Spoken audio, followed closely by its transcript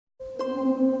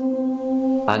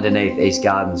underneath East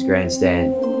Gardens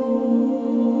grandstand.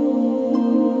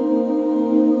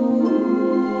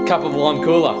 Cup of lime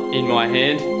cooler in my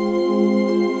hand.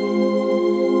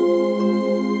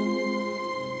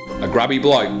 A grubby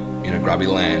bloke in a grubby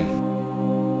land.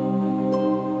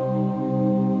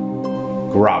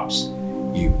 Grubs,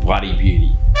 you bloody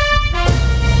beauty.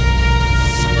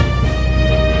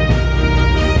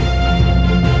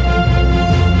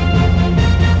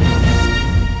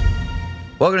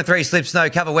 Welcome to Three Slips No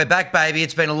Cover. We're back, baby.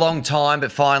 It's been a long time,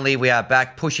 but finally we are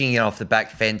back, pushing it off the back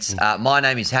fence. My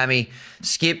name is Hammy.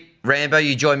 Skip, Rambo,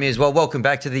 you join me as well. Welcome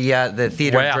back to the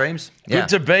Theatre of Dreams. Good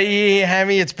to be here,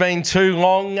 Hammy. It's been too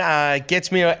long.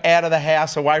 Gets me out of the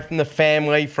house, away from the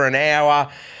family for an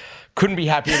hour. Couldn't be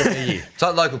happier to be here. It's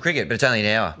like local cricket, but it's only an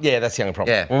hour. Yeah, that's the only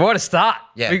problem. Yeah. Well, what a start.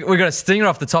 Yeah. We got a stinger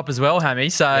off the top as well, Hammy.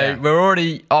 So we're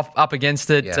already up against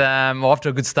it. Yeah. Off to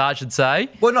a good start, I should say.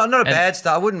 Well, not a bad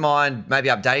start. I wouldn't mind maybe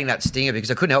updating that stinger because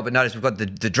I couldn't help but notice we've got the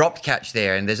dropped catch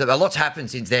there, and there's a lot's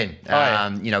happened since then.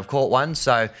 I've caught one,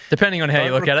 so Depending on how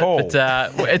you look at it,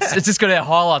 but it's just got our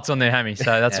highlights on there, Hammy.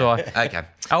 So that's why. Okay.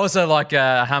 I also like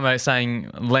Hammer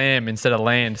saying lamb instead of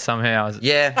land somehow.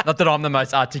 Yeah. Not that I'm the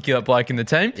most articulate bloke in the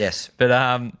team. Yes. But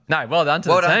no, well done to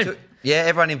the team.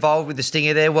 Everyone involved with the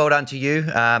stinger there, well done to you.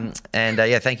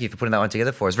 Thank you for putting that one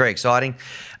together for us. Very exciting.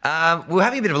 We're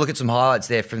having a bit of a look at some highlights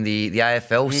there from the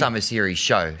AFL Summer Series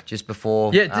show just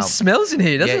before. Yeah, it just smells in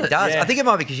here, doesn't it? Yeah, it does. Yeah. I think it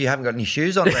might be because you haven't got any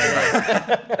shoes on.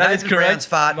 That is correct.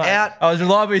 Fart out. I was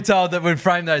reliably told that we'd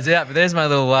frame those out, but there's my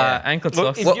little anklet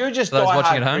Look, socks. if you're just for those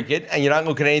watching die-hard at home. cricket and you don't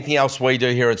look at anything else we do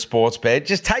here at Sportsbet,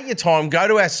 just take your time, go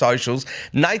to our socials.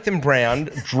 Nathan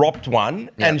Brown dropped one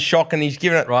and shock, and he's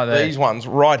given it Right there. these ones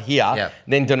right here,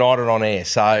 then denied it on air.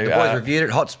 So The boys reviewed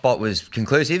it. Hotspot was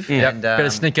conclusive. And, Bit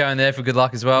of snicko in there for good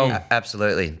luck as well.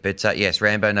 Absolutely. But yes,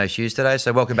 Rambo, no shoes today.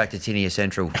 So welcome back to Tinea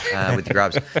Central with the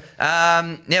Grubs.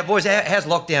 Now, boys, how's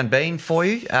lockdown been for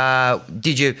you?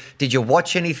 Did you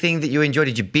watch anything that you enjoyed?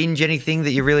 Did you binge anything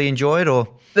that you really enjoyed? Or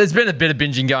There's been a bit of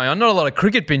binging going on. Not a lot of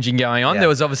cricket binging going on. Yeah. There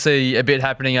was obviously a bit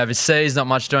happening overseas, not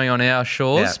much doing on our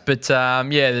shores. Yeah. But the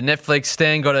Netflix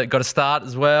stand got a start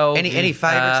as well. any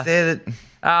favourites there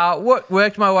that?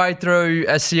 Worked my way through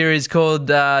a series called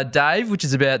Dave, which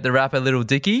is about the rapper Little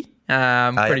Dicky.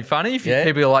 Pretty funny. If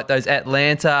people like those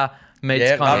Atlanta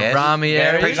meets kind of Rami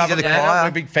areas. Preaching to the choir.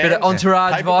 We're big fans. Bit of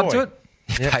entourage Paper vibe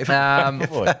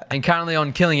boy. to it. And currently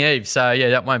on Killing Eve. So,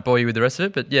 that won't bore you with the rest of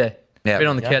it. But, been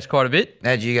on the couch quite a bit.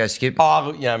 How'd you go, Skip?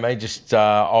 Oh, look, mate, just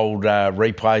old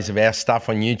replays of our stuff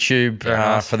on YouTube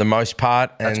for the most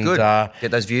part. That's and, good.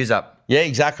 Get those views up. Yeah,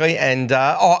 exactly. And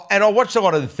I watched a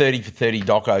lot of the 30 for 30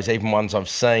 docos, even ones I've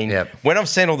seen. Yep. When I've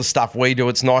seen all the stuff we do,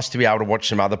 it's nice to be able to watch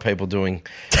some other people doing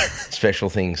special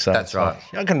things. So That's right.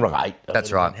 I can relate.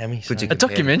 That's right. Hammy, Good to A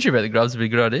documentary about the Grubs would be a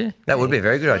good idea. That would be a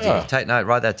very good idea. Take note,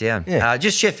 write that down. Yeah.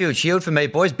 Just Sheffield Shield for me,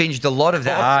 boys. Binged a lot of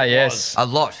that. Ah, yes. A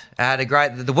lot. I had a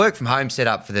great... The work from home set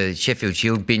up for the Sheffield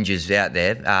Shield bingers out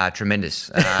there, tremendous.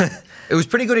 It was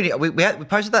pretty good. We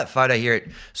posted that photo here at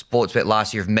Sportsbet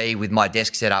last year of me with my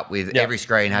desk set up with every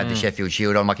screen had the Sheffield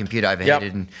Shield on. My computer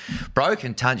overheated and broke,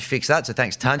 and Tunch fixed that. So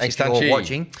thanks, Tunch, if you're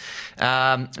watching.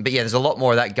 But there's a lot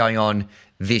more of that going on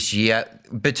this year.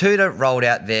 Batuta rolled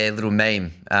out their little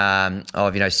meme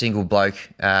of, single bloke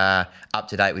up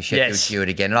to date with Sheffield Shield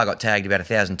again. And I got tagged about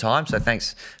 1,000 times, so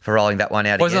thanks for rolling that one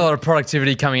out Wasn't again. a lot of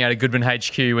productivity coming out of Goodman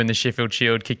HQ when the Sheffield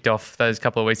Shield kicked off those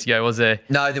couple of weeks ago, was there?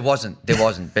 No, there wasn't.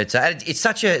 But it's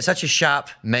such a sharp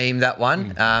meme, that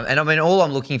one. And I mean, all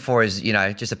I'm looking for is,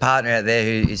 just a partner out there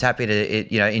who is happy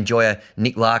to, enjoy a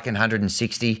Nick Larkin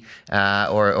 160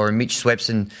 or a Mitch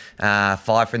Swepson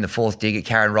 5 in the fourth dig at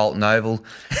Karen Rolton Oval.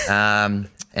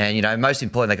 And, most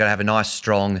importantly, they've got to have a nice,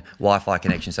 strong Wi-Fi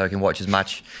connection so we can watch as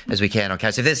much as we can.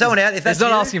 Okay, so if there's someone out, if that's He's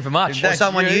not you, asking for much. or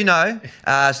someone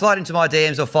slide into my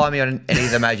DMs or find me on any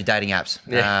of the major dating apps.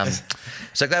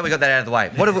 So glad we got that out of the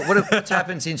way. What's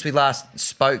happened since we last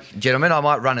spoke, gentlemen? I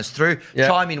might run us through.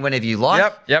 Chime in whenever you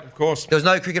like. Yep, of course. There was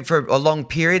no cricket for a long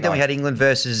period. Then we had England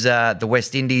versus the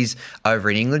West Indies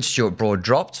over in England. Stuart Broad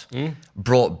dropped,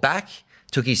 brought back.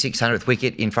 Took his 600th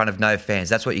wicket in front of no fans.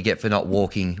 That's what you get for not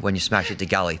walking when you smash it to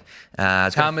gully.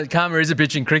 Karma is a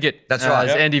bitch in cricket. That's right.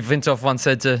 As Andy Flintoff once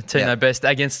said to Tino Best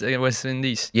against West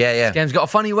Indies. Yeah. This game's got a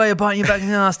funny way of biting you back in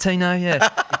the ass, Tino. Yeah.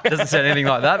 Doesn't sound anything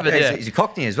like that, but He's a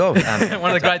Cockney as well.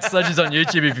 One of the great sledges on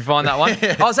YouTube if you find that one.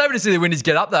 I was hoping to see the Windies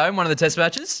get up, though, in one of the test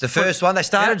matches. The first one, they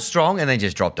started strong and then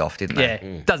just dropped off, didn't they?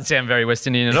 Yeah. Doesn't sound very West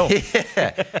Indian at all.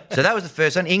 So that was the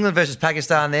first one. England versus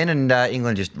Pakistan then, and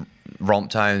England just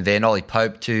romped home. Then Ollie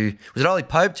Pope was it Ollie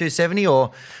Pope 270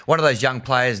 or one of those young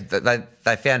players that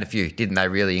they found a few, didn't they?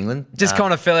 Really, England just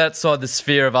kind of fell outside the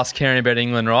sphere of us caring about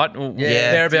England, right? We'll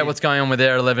care about what's going on with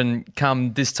their 11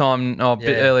 come this time, a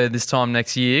bit earlier this time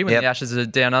next year when the Ashes are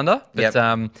down under. But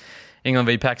England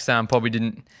v Pakistan probably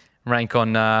didn't rank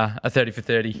on a 30 for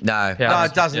 30. No,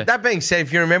 it doesn't. Yeah. That being said,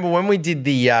 if you remember when we did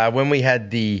when we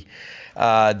had the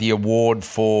award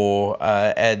for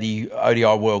the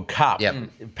ODI World Cup,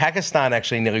 Pakistan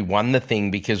actually nearly won the thing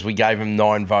because we gave them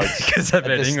 9 votes at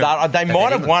the start. They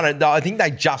might have won it. I think they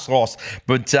just lost,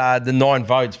 but the 9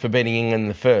 votes for beating England in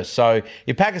the first. So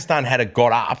if Pakistan had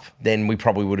got up, then we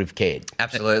probably would have cared.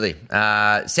 Absolutely.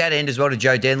 Sad end as well to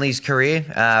Joe Denley's career.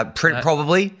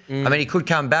 Probably. I mean, he could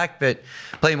come back, but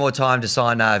plenty more time to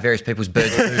sign various people's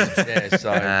birds and moves.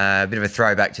 A bit of a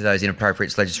throwback to those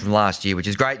inappropriate sledges from last year, which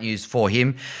is great news for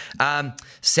him.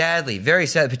 Sadly, very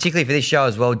sad, particularly for this show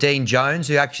as well, Dean Jones,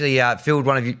 who actually filled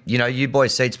one of you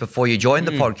boys' seats before you joined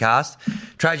the podcast.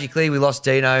 Tragically, we lost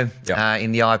Dino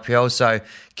in the IPL, so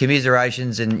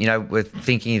commiserations, and we're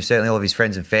thinking of certainly all of his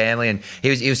friends and family. And he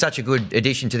was such a good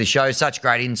addition to the show, such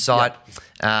great insight.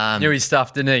 Knew his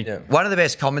stuff, didn't he? Yeah. One of the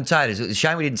best commentators. It's a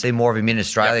shame we didn't see more of him in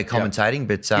Australia commentating,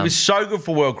 but he was so good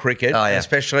for world cricket,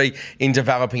 especially in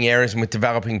developing areas and with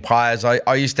developing players.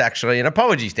 I used to actually, and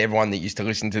apologies to everyone that used to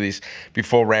listen to this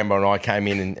before Rambo and I came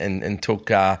in and took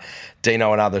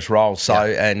Dino and others' roles. So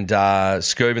and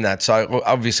Scoob and that. So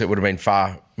obviously it would have been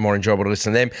far more enjoyable to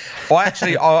listen to them. I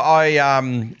actually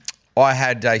I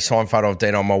had a signed photo of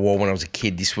Dino on my wall when I was a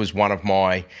kid. This was one of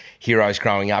my heroes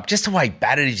growing up. Just the way he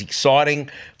batted is exciting.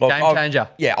 Game changer.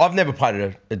 I've never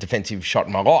played a defensive shot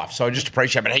in my life, so I just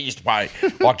appreciate it. But he used to play,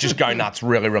 just go nuts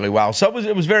really, really well. So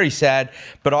it was very sad.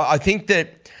 But I think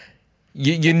that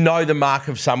you know the mark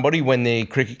of somebody when the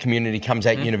cricket community comes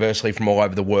out universally from all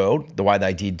over the world, the way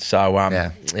they did. So,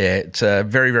 it's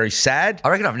very, very sad. I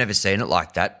reckon I've never seen it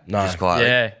like that. No. Just quietly.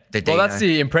 Yeah. Well, that's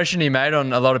the impression he made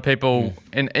on a lot of people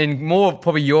in more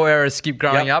probably your era, Skip,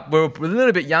 growing up. We were a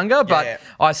little bit younger, but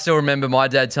I still remember my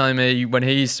dad telling me when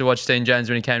he used to watch Dean Jones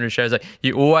when he came to the shows, like,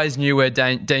 you always knew where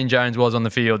Dean Jones was on the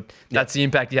field. That's the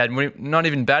impact he had. Not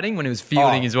even batting, when he was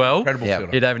fielding as well,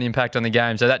 he'd have an impact on the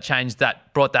game. So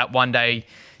that brought that one-day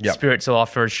spirit to life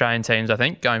for Australian teams, I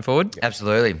think, going forward.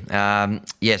 Absolutely.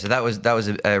 So that was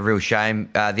a real shame.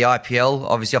 The IPL,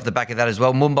 obviously off the back of that as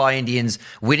well. Mumbai Indians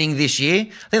winning this year.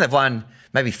 I think they've won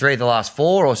maybe 3 of the last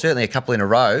 4, or certainly a couple in a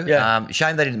row.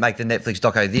 Shame they didn't make the Netflix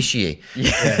doco this year.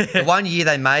 The one year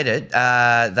they made it,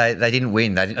 they didn't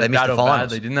win. They missed the finals.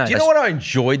 Badly, didn't they? Do you know what I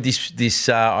enjoyed this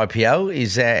IPL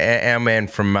is our man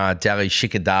from Delhi,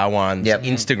 Shikhar Dhawan's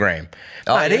Instagram.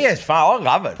 Mate, he has fun. I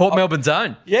love it. Port Melbourne's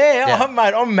own. I'm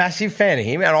a massive fan of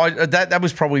him, and that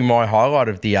was probably my highlight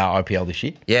of the IPL this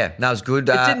year. Yeah, that was good.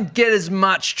 It didn't get as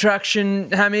much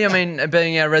traction, Hammy. I mean,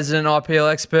 being our resident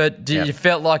IPL expert, you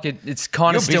felt like it's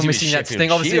kind of still missing that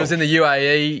thing. Obviously, it was in the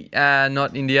UAE,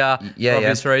 not India, for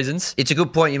obvious reasons. It's a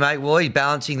good point you make, Wally.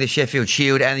 Balancing the Sheffield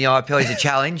Shield and the IPL is a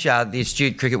challenge. The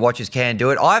astute cricket watchers can do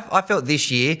it. I felt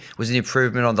this year was an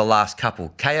improvement on the last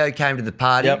couple. KO came to the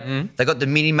party. They got the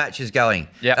mini matches going.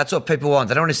 That's what people want.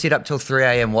 They don't want to sit up till 3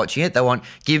 a.m. watching it. They want,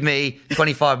 give me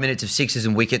 25 minutes of sixes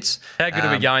and wickets. How good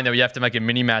are we going that we have to make a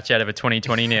mini match out of a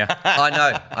 2020 now?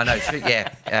 I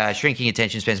know. Shrinking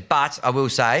attention spans. But I will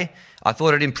say, I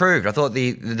thought it improved. I thought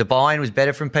the buy-in was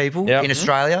better from people in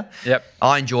Australia.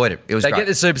 I enjoyed it. It was great. They get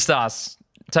the superstars.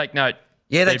 Take note.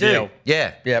 Yeah, they do.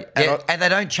 Yeah. And they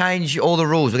don't change all the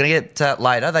rules. We're going to get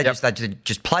later. They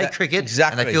just play cricket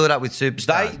and they fill it up with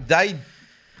superstars.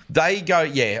 They go,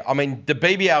 I mean, the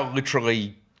BBL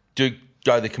literally do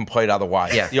go the complete other way.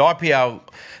 The IPL,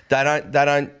 they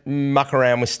don't muck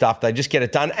around with stuff. They just get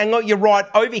it done. And look, you're right,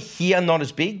 over here, not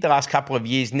as big the last couple of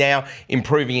years. Now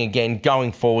improving again,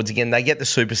 going forwards again. They get the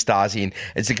superstars in.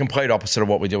 It's the complete opposite of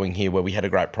what we're doing here, where we had a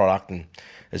great product. And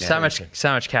so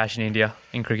much cash in India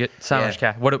in cricket. So much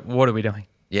cash. What are we doing?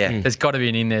 There's got to be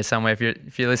an in there somewhere.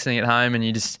 If you're listening at home and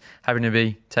you just happen to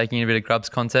be taking in a bit of Grubs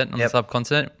content on the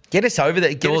subcontinent, get us over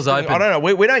there. Doors open. I don't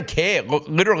know. We don't care. Look,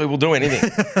 literally, we'll do anything.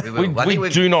 we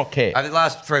do not care. Over the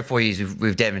last 3 or 4 years,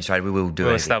 we've demonstrated we will do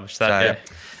we'll anything. Establish that.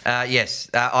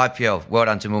 IPL. Well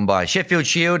done to Mumbai. Sheffield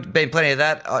Shield, been plenty of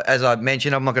that. As I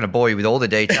mentioned, I'm not going to bore you with all the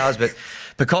details, but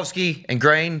Pekovsky and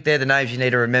Green, they're the names you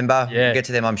need to remember. We'll get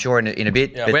to them, I'm sure, in a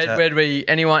bit. But, where do we,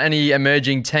 any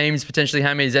emerging teams potentially,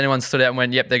 Hammy? Has anyone stood out and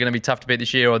went, they're going to be tough to beat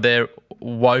this year, or they're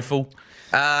woeful?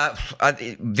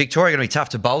 Victoria going to be tough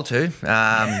to bowl to.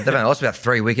 They've only lost about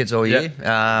 3 wickets all year.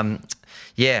 I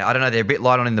don't know. They're a bit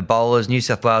light on in the bowlers. New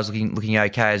South Wales looking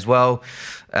okay as well.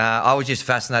 I was just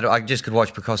fascinated. I just could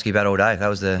watch Pekovsky bat all day. That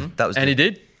was he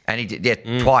did. And he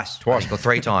did, twice or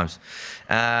 3 times.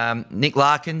 Nick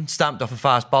Larkin stumped off a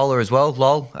fast bowler as well,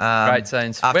 lol. Great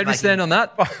scenes. Where do we stand on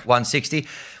that? 160.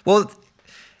 Well,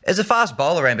 as a fast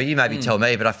bowler, Amber, you maybe tell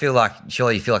me, but I feel like,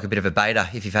 surely you feel like a bit of a beta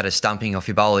if you've had a stumping off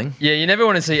your bowling. Yeah, you never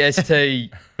want to see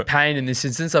ST Payne in this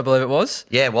instance, I believe it was.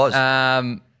 Yeah, it was.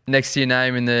 Next to your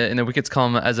name in the wickets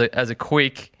column as a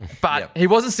quick. But he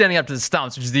wasn't standing up to the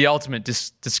stumps, which is the ultimate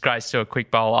disgrace to a quick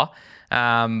bowler.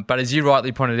 But as you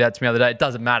rightly pointed out to me the other day, it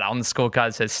doesn't matter. On the scorecard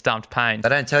it says stumped Payne. They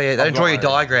don't tell you. They don't draw your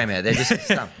diagram out. They're just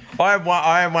stumped. I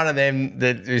had one of them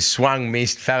that swung,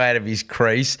 missed, fell out of his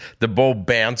crease. The ball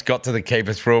bounced, got to the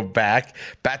keeper, threw it back.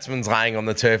 Batsman's laying on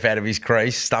the turf out of his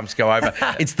crease. Stumps go over.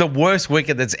 It's the worst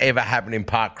wicket that's ever happened in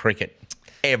park cricket.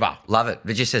 Ever. Love it.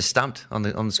 It just says stumped on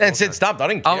the score. It said stumped. I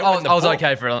didn't care. I was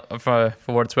okay for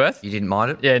what it's worth. You didn't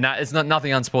mind it? Yeah, no, it's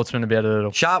nothing unsportsman about it at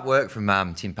all. Sharp work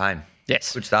from Tim Payne.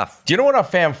 Yes. Good stuff. Do you know what I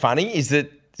found funny is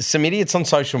that some idiots on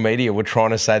social media were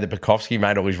trying to say that Bukowski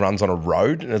made all his runs on a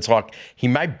road, and it's like he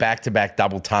made back-to-back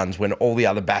double tons when all the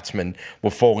other batsmen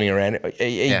were falling around.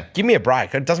 Give me a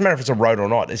break. It doesn't matter if it's a road or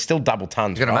not. It's still double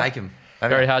tons. You've got to make them.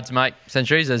 Very hard to make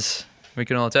centuries, as we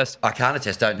can all attest. I can't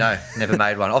attest. Don't know. Never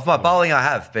made one. Off my bowling, I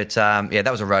have. But,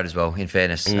 that was a road as well, in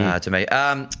fairness to me.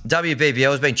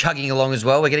 WBBL has been chugging along as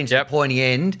well. We're getting to the pointy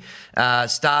end.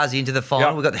 Stars into the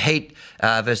final. We've got the Heat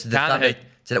versus the Thunder.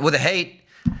 Well, the Heat,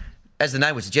 as the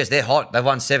name would suggest, they're hot. They've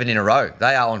won 7 in a row.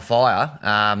 They are on fire.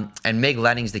 And Meg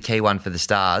Lanning's the key one for the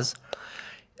Stars.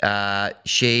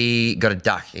 She got a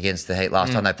duck against the Heat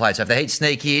last time they played. So if the Heat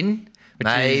sneak in,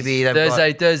 maybe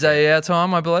they've Thursday our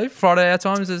time, I believe. Friday our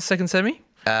time is the second semi.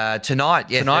 Tonight,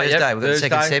 Thursday. We've got the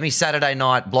second semi. Saturday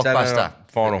night, blockbuster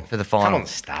final for the final. Come on, the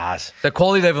Stars. The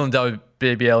quality level in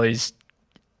WBBL is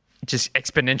just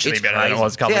exponentially better than it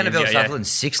was a couple of years ago. Annabelle Sutherland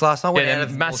 6 last night. Went out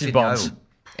of massive bombs.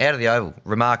 Out of the Oval.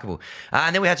 Remarkable.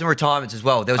 And then we had some retirements as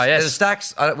well. There was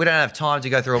stacks. We don't have time to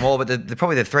go through them all, but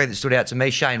probably the 3 that stood out to me,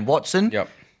 Shane Watson,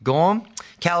 gone.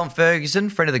 Callum Ferguson,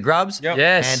 friend of the Grubs.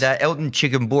 Yes. And Elton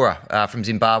Chigumbura from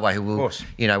Zimbabwe, who will,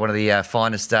 one of the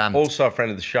finest. Also a friend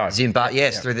of the show. Zimbabwe,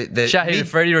 yes. Through the Shahid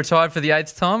Freddie retired for the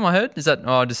 8th time, I heard. Is that,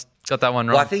 I just got that one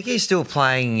wrong. Well, I think he's still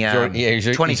playing.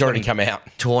 He's already come out.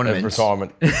 Tournaments.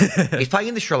 Retirement. He's playing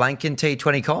in the Sri Lankan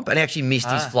T20 comp and he actually missed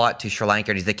his flight to Sri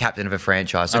Lanka and he's the captain of a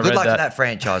franchise. So good luck to that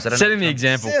franchise. Setting the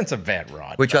example. Sounds about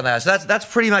right. Which one they are. So that's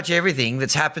pretty much everything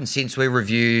that's happened since we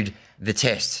reviewed the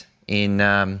test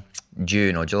in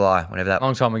June or July, whenever that.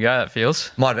 Long time ago, that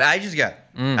feels. Might have been ages ago.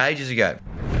 Ages ago.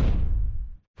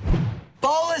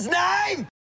 Bowler's name!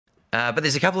 But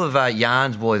there's a couple of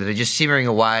yarns, boy, that are just simmering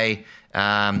away.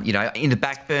 In the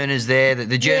back burners there.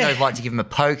 The journos like to give them a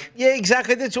poke. Yeah,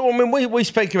 exactly. That's all. I mean, we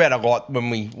speak about a lot when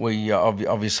we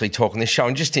obviously talk on this show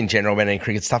and just in general about any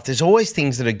cricket stuff. There's always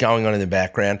things that are going on in the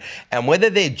background, and whether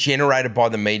they're generated by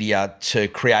the media to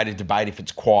create a debate if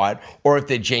it's quiet or if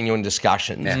they're genuine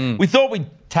discussions. We thought we'd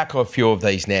tackle a few of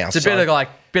these now. It's a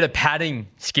bit of padding,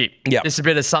 Skip. Yep. Just a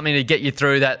bit of something to get you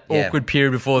through that awkward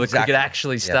period before the cricket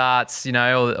actually starts, or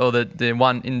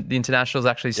the internationals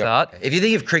actually start. If you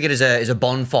think of cricket as a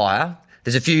bonfire,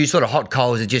 there's a few sort of hot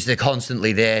coals that they're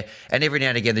constantly there, and every now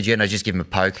and again the journos just give them a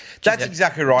poke. That's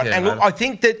exactly right. And look, I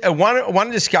think that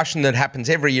one discussion that happens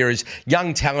every year is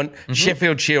young talent,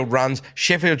 Sheffield Shield runs,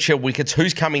 Sheffield Shield wickets,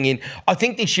 who's coming in. I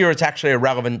think this year it's actually a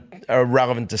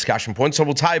relevant discussion point, so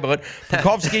we'll table it.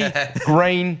 Bukowski,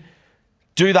 Green,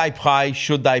 do they play?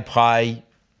 Should they play?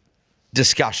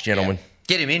 Discuss, gentlemen.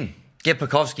 Get him in. Get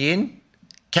Bukowski in.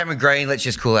 Cameron Green, let's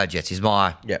just cool our jets. Is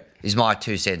my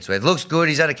 2 cents worth. Looks good.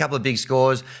 He's had a couple of big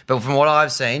scores, but from what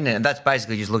I've seen, and that's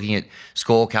basically just looking at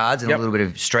scorecards and a little bit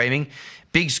of streaming,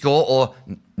 big score or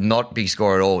not big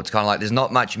score at all. It's kind of like there's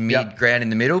not much mid-ground in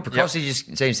the middle. Bukowski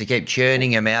just seems to keep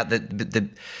churning him out. The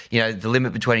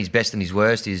limit between his best and his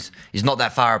worst is not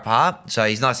that far apart. So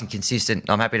he's nice and consistent.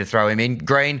 I'm happy to throw him in.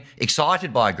 Green,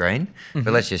 excited by Green,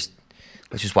 but let's just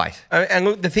wait. And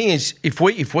look, the thing is, if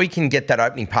we can get that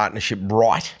opening partnership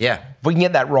right, if we can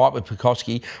get that right with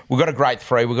Bukowski, we've got a great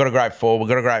 3, we've got a great 4, we've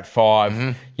got a great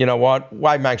 5. You know what?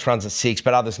 Wade makes runs at 6,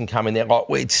 but others can come in there. Like,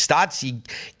 it starts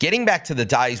getting back to the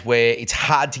days where it's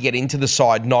hard to get into the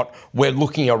side, not we're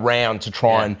looking around to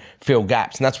try and fill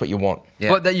gaps, and that's what you want.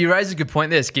 Yeah. Well, you raise a good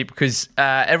point there, Skip, because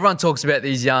everyone talks about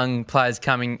these young players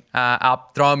coming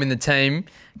up, throw them in the team,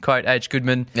 quote H.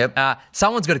 Goodman.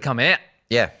 Someone's got to come out.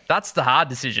 Yeah. That's the hard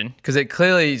decision because it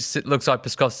clearly looks like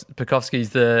Bukowski's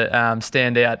the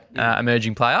standout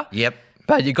emerging player. Yep.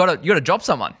 But you got to drop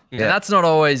someone. And that's not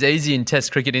always easy in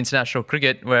Test cricket, international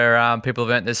cricket, where people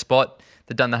have earned their spot.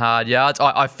 They've done the hard yards.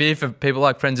 I fear for people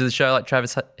like friends of the show, like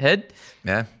Travis Head.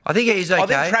 Yeah, I think he's okay. I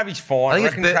think Travis fine. I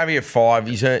reckon Travis at 5.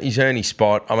 He's earned his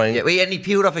spot. I mean, and he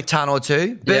peeled off a ton or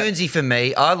two. Burnsy for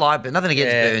me, I like, but nothing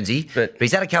against Burnsy. But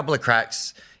he's had a couple of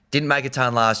cracks. Didn't make a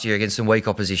ton last year against some weak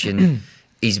opposition.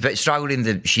 He's struggled in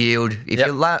the Shield. If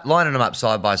you're lining them up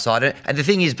side by side, and the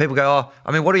thing is, people go,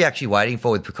 what are you actually waiting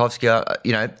for with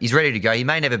Pukowski? He's ready to go. He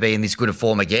may never be in this good a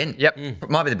form again. It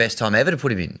might be the best time ever to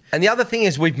put him in. And the other thing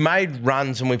is, we've made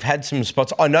runs and we've had some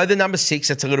spots. I know the number 6,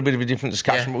 that's a little bit of a different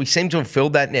discussion, but we seem to have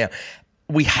filled that now.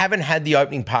 We haven't had the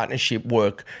opening partnership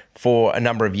work for a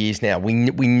number of years now. We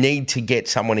need to get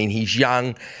someone in. He's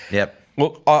young.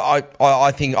 Look,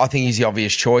 I think he's the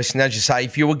obvious choice. And as you say,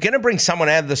 if you were going to bring someone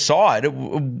out of the side, it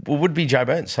would be Joe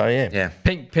Burns. So, yeah.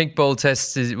 Pink ball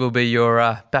test will be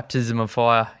your baptism of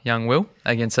fire, young Will,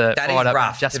 against a that is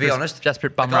rough, to be honest. Jasper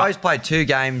the guy's played 2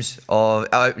 games of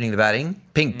opening the batting.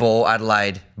 Pink ball,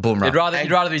 Adelaide, Boomerang.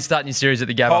 You'd rather be starting your series at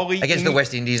the Gabba. Against the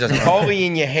West Indies. Wholly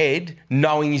in your head,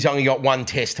 knowing he's only got 1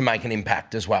 test to make an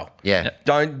impact as well.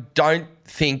 Don't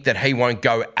think that he won't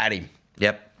go at him.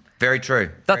 Very true.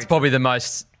 That's probably the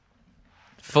most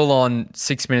full-on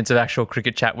 6 minutes of actual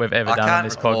cricket chat we've ever done on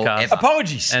this podcast. Ever.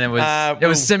 Apologies. And it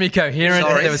was semi-coherent.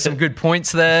 Sorry. There were some good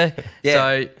points there.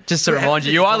 So just to remind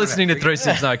you are listening to Three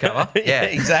Sips No Cover.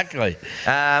 Exactly.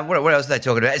 What else are they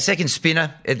talking about? Second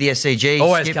spinner at the SCG.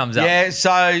 Always comes up. Yeah, so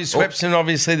Swepson,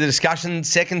 obviously the discussion.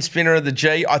 Second spinner of the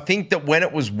G. I think that when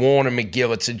it was Warne and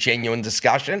McGill, it's a genuine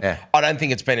discussion. I don't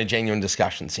think it's been a genuine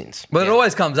discussion since. But it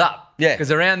always comes up. Yeah.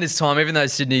 Because around this time, even though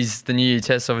Sydney's the New Year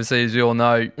test, obviously, as we all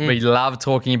know, we love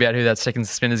talking about who that second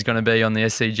spinner is going to be on the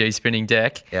SCG spinning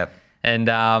deck. And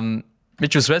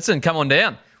Mitchell Swepson, come on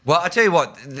down. Well, I tell you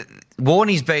what,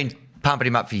 Warnie's been pumping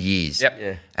him up for years.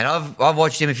 And I've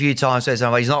watched him a few times,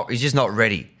 so he's just not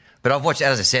ready. But I've watched,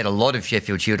 as I said, a lot of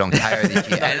Sheffield Shield on KO this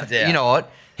year. And you know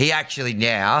what? He actually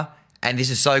now, and this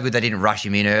is so good they didn't rush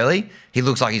him in early, he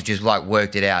looks like he's just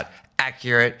worked it out.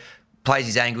 Accurate, plays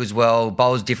his angles well,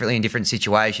 bowls differently in different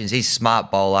situations. He's a smart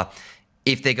bowler.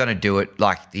 If they're going to do it,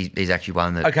 he's actually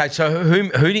one that... Okay, so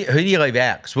who do you leave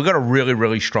out? Because we've got a really,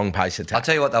 really strong pace attack. I'll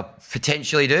tell you what they'll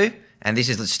potentially do, and this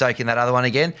is stoking that other one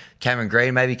again. Cameron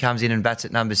Green maybe comes in and bats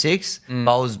at number 6,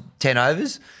 bowls 10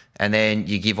 overs, and then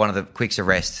you give one of the quicks a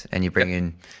rest and you bring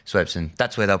in Swepson.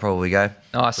 That's where they'll probably go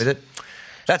with it.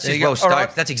 That's just well stoked.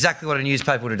 Right. That's exactly what a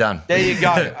newspaper would have done. There you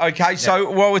go. Okay,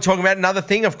 so while we're talking about another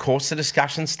thing, of course, the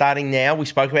discussion starting now. We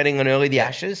spoke about England early, the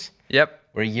Ashes.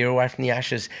 We're a year away from the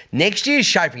Ashes. Next year's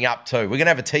shaping up too. We're going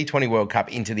to have a T20 World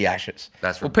Cup into the Ashes.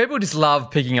 That's right. Well, people just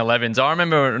love picking 11s. I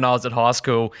remember when I was at high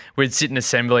school, we'd sit in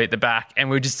assembly at the back and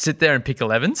we'd just sit there and pick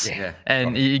 11s.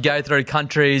 And you go through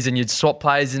countries and you'd swap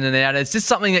players in and out. It's just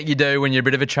something that you do when you're a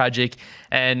bit of a tragic.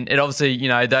 And it obviously,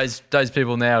 those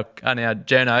people now are now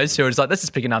journos who are just like, let's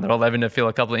just pick another 11 to fill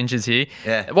a couple of inches here.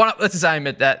 Why not, let's just aim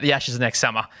at the Ashes next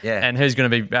summer. And who's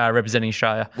going to be representing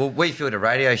Australia. Well, we filled a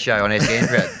radio show on SN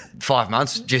for about 5 months.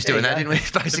 Just doing that, didn't we?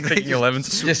 Basically, picking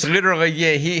 11s. Just literally,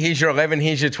 here's your 11,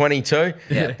 here's your 22.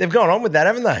 They've gone on with that,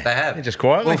 haven't they? They have. They're just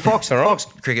quietly. Well, Fox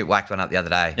Cricket whacked one up the other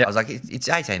day. I was like, it's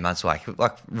 18 months away.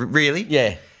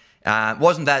 Really?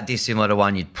 Wasn't that dissimilar to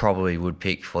one you probably would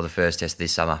pick for the first test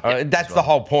this summer? That's the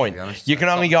whole point. You can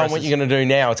only go on what you're going to do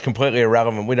now. It's completely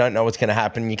irrelevant. We don't know what's going to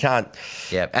happen. You can't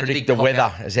predict the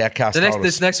weather as our cast holders.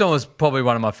 This next one was probably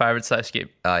one of my favourites, though,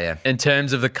 Skip. Oh, yeah. In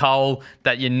terms of the coal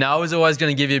that you know is always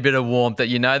going to give you a bit of warmth, that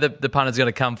you know that the punter's going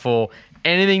to come for.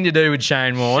 Anything to do with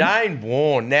Shane Warne. Shane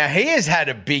Warne. Now, he has had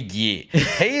a big year.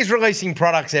 He is releasing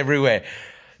products everywhere.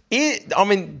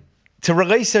 To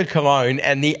release a cologne,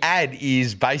 and the ad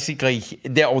is basically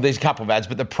there's a couple of ads,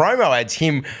 but the promo ad's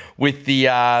him with the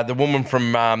woman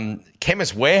from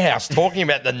Chemist Warehouse talking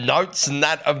about the notes and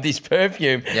that of this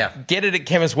perfume. Get it at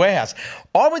Chemist Warehouse.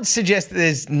 I would suggest that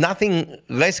there's nothing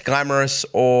less glamorous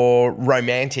or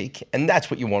romantic, and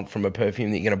that's what you want from a perfume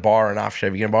that you're going to buy or an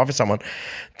aftershave you're going to buy for someone,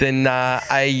 than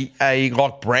a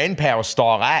brand power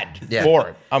style ad for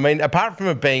it. I mean, apart from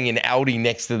it being in Aldi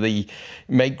next to the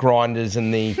meat grinders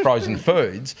and the frozen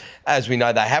foods, as we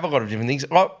know, they have a lot of different things.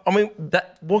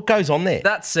 What goes on there?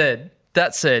 That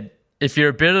said, if you're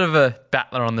a bit of a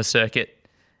battler on the circuit,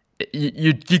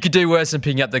 you could do worse than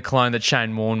picking up the cologne that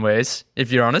Shane Warne wears,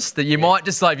 if you're honest. That you might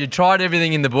just if you tried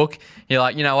everything in the book, you're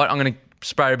like, you know what, I'm going to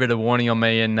spray a bit of Warnie on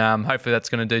me, and hopefully that's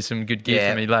going to do some good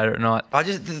gear for me later at night. I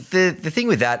just the thing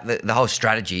with that, the whole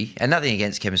strategy, and nothing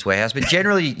against Chemist Warehouse, but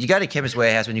generally you go to Chemist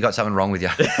Warehouse when you got something wrong with you,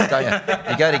 don't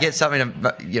you? You go to get something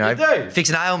to fix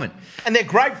an ailment, and they're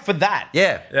great for that.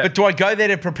 Yeah. But do I go there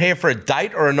to prepare for a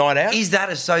date or a night out? Is that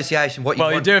association what you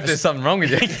want? Well, you do if there's something wrong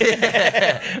with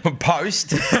you. Post.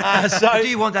 Do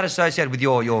you want that associated with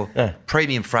your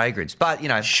premium fragrance? But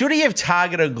should he have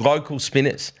targeted local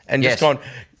spinners and just gone?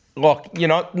 Like,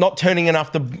 not turning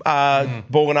enough the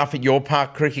ball enough at your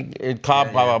park cricket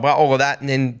club, blah, blah, all of that, and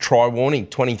then try Warnie,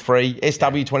 23,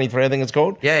 SW23, I think it's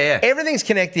called. Yeah. Everything's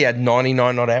connected. He had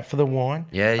 99 not out for the wine.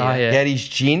 Yeah. He had his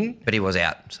gin. But he was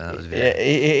out, so that was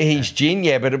his gin,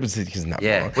 but it was because nothing.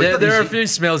 Yeah. There are a few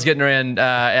smells getting around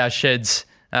our sheds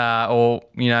or,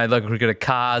 local cricketer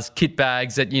cars, kit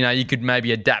bags that, you could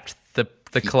maybe adapt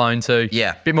the cologne to.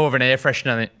 Yeah. Bit more of an air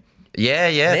freshener, I think. Yeah.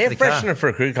 An air freshener for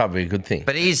a cricket club would be a good thing.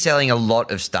 But he's selling a lot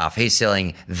of stuff. He's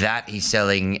selling that. He's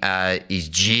selling his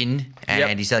gin,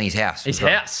 and he's selling his house. His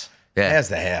house. Yeah. How's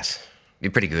the house?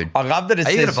 You're pretty good. I love that it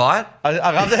says... Are you going to buy it?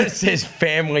 I love that it says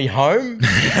family home.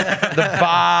 The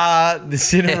bar, the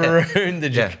cinema room, the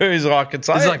jacuzzi, I could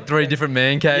say. There's like 3 different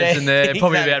man caves in there,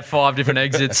 probably about 5 different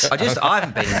exits. I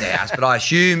haven't been in the house, but I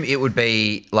assume it would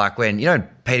be like when,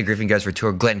 Peter Griffin goes for a tour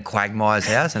of Glenn Quagmire's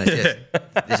house, and it's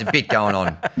just, there's a bit going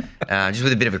on, just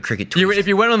with a bit of a cricket twist. If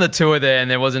you went on the tour there and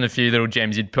there wasn't a few little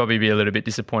gems, you'd probably be a little bit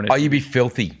disappointed. Oh, you'd be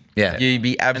filthy. Yeah. You'd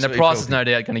be absolutely And the price filthy. is no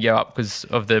doubt going to go up because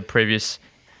of the previous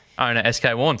owner,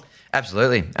 SK Warne.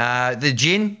 Absolutely. The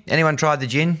gin, anyone tried the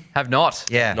gin? Have not.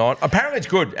 Yeah. Not. Apparently it's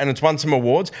good and it's won some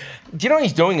awards. Do you know what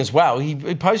he's doing as well?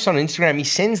 He posts on Instagram, he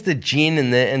sends the gin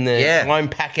and the loan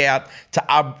pack out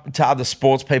to other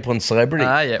sports people and celebrities.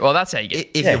 Well, that's how you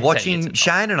get. If you're watching,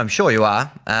 Shane, and I'm sure you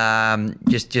are,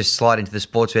 just slide into the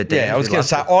Sportsbet DMs. Yeah, I was going to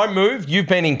say, I moved, you've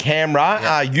been in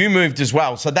Canberra, you moved as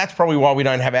well. So that's probably why we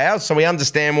don't have ours. So we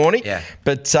understand, Warnie. Yeah.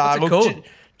 But What's it called?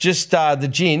 Just the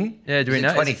gin. Yeah, do we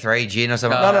know? 23 gin or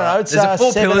something? No. It's There's a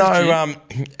 4 70, pillars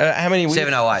gin. how many?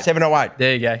 708. 708.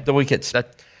 There you go. The wickets.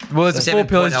 Well, it's a 4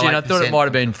 pillars gin. I thought it 7.08%. might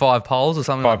have been 5 poles or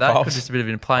something 5 like that. poles. Just a bit of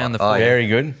a play on the 4. Very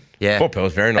good. Yeah. 4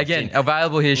 pillars, very nice. Again, gin.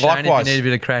 available here, Shane, Likewise. if you need a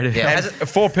bit of creative. Yeah. And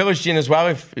 4 pillars gin as well,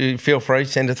 if you feel free,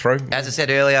 send it through. As I said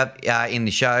earlier in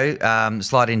the show,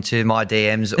 slide into my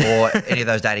DMs or any of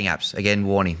those dating apps. Again,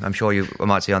 Warnie. I'm sure I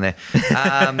might see on there.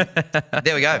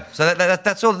 There we go. So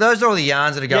that's all. Those are all the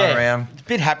yarns that are going around. It's a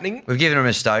bit happening. We've given him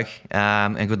a stoke,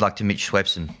 and good luck to Mitch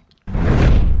Swepson.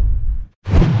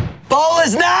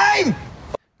 Bowler's name!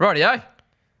 Rightio.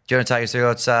 Do you want to take us through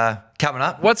what's coming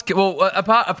up?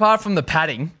 Apart from the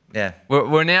padding, Yeah.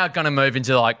 we're now going to move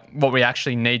into like what we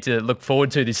actually need to look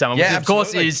forward to this summer, which of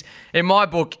course is, in my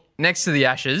book, next to the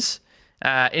Ashes,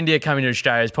 India coming to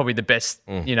Australia is probably the best,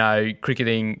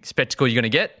 cricketing spectacle you're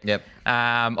going to get. Yep.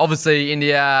 Obviously,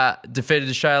 India defeated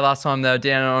Australia last time they were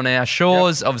down on our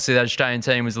shores. Yep. Obviously, that Australian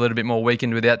team was a little bit more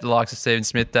weakened without the likes of Stephen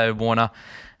Smith, David Warner,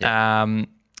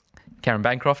 Karen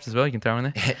Bancroft as well. You can throw in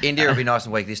there. India will be nice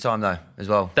and weak this time, though, as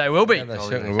well. They will be. They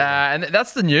certainly will. And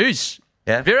that's the news.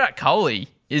 Yeah. Virat Kohli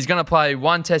is going to play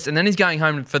 1 test and then he's going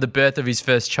home for the birth of his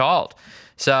first child.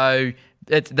 So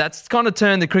that's kind of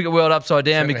turned the cricket world upside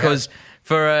down because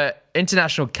for an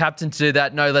international captain to do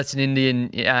that, no less an Indian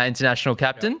international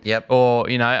captain, or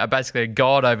basically a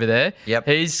god over there. Yep.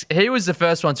 He was the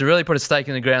first one to really put a stake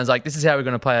in the ground. It's like, this is how we're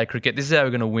going to play our cricket. This is how we're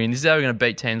going to win. This is how we're going to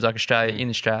beat teams like Australia in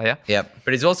Australia. Yep.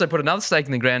 But he's also put another stake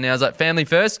in the ground now. He's like, family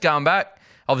first, going back.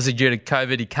 Obviously, due to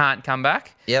COVID, he can't come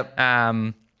back. Yep.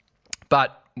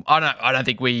 But I don't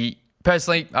think we.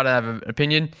 Personally, I don't have an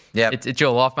opinion. Yeah, it's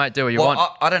your life, mate. Do what you want.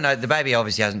 I don't know. The baby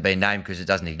obviously hasn't been named because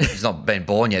it's not been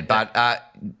born yet. But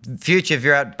future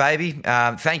Virat baby,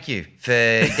 thank you for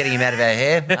getting him out of our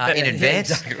hair in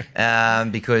advance,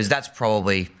 because that's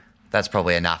probably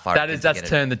enough. That's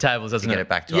turned the tables, hasn't it? Get it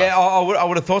back to us. Yeah, I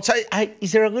would have thought so. Hey,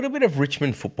 is there a little bit of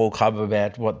Richmond Football Club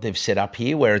about what they've set up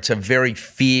here, where it's a very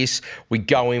fierce, we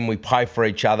go in, we play for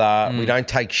each other, we don't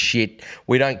take shit,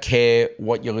 we don't care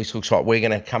what your list looks like, we're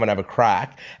going to come and have a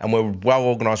crack, and we're well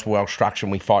organised, well structured,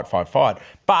 and we fight.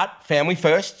 But family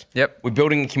first. Yep. We're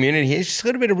building a community here. There's just a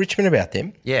little bit of Richmond about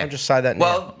them. Yeah. I'll just say that now.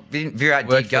 Well, Virat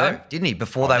Worked did for go, them. didn't he,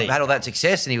 before they had all that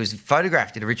success, and he was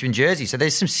photographed in a Richmond jersey. So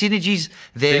there's some synergies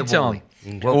there, Big time. Wally.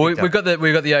 Well, we've got the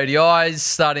ODIs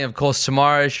starting, of course,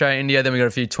 tomorrow. Australia, India. Then we've got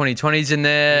a few 2020s in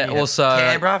there. Yeah. Also,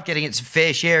 Canberra getting its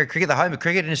fair share of cricket, the home of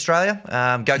cricket in Australia.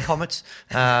 Go Comets,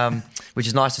 which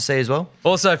is nice to see as well.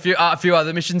 Also, a few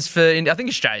other missions for India. I think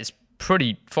Australia's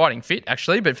pretty fighting fit,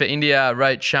 actually. But for India,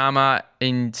 Rohit Sharma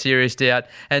in serious doubt.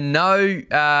 And no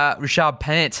Rishabh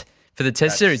Pant for the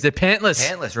Test series. They're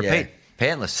pantless. Repeat.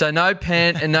 Pantless. So no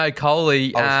pant and no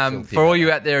Coley. For all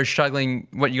you out there who are struggling,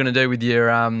 what you're going to do with your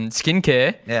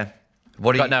skincare? Yeah.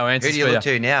 What got no answers Who do you for look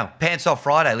to now? Pants off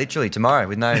Friday, literally tomorrow,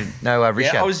 with no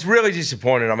wrist I was really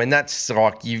disappointed. I mean, that's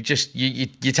like you're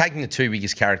taking the two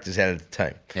biggest characters out of the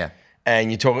team. Yeah.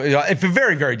 And you're talking for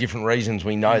very, very different reasons.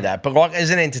 We know that, but like as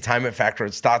an entertainment factor,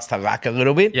 it starts to lack a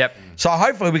little bit. Yep. So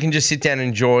hopefully we can just sit down and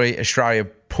enjoy Australia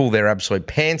pull their absolute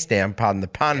pants down. Pardon the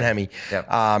pun, Hammy. Yep.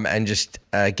 And just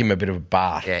give them a bit of a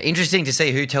bath. Yeah, interesting to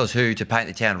see who tells who to paint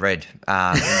the town red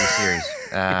in this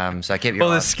series. So keep your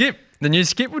eye. The new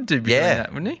Skip would do doing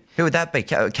that, wouldn't he? Who would that be?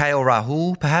 KL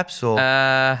Rahul, perhaps, or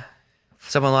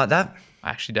someone like that?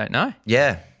 I actually don't know.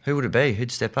 Yeah, who would it be?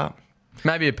 Who'd step up?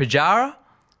 Maybe a Pujara.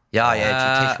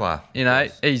 Yeah, Tishwa. You know,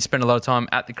 he spent a lot of time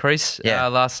at the crease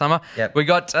last summer. Yep. We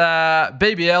got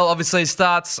BBL, obviously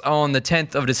starts on the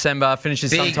 10th of December,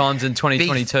 finishes sometimes in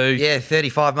 2022.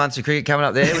 35 months of cricket coming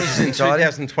up there, which is exciting.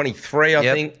 2023, I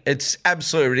think. It's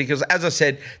absolutely ridiculous. As I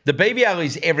said, the BBL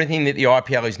is everything that the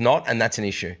IPL is not, and that's an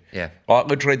issue. Yeah. Like,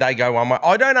 literally, they go one way.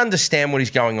 I don't understand what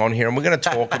is going on here, and we're going to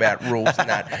talk about rules and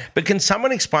that. But can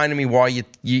someone explain to me why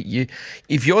you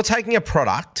if you're taking a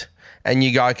product and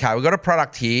you go, okay, we've got a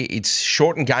product here, it's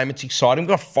short and game, it's exciting, we've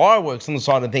got fireworks on the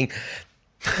side of the thing.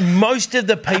 Most of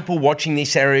the people watching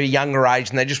this are a younger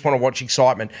age and they just want to watch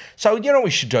excitement. So you know what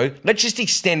we should do? Let's just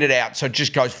extend it out so it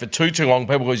just goes for too long,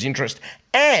 people lose interest.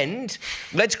 And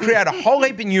let's create a whole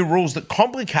heap of new rules that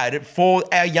complicate it for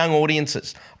our young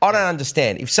audiences. I don't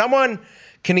understand. If someone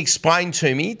can explain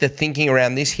to me the thinking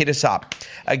around this, hit us up.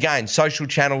 Again, social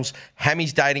channels,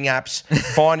 Hammy's dating apps,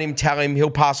 find him, tell him, he'll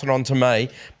pass it on to me.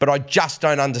 But I just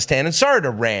don't understand. And sorry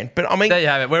to rant, but I mean, there you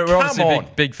have it. We're obviously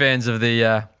big fans of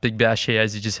the Big Bash here,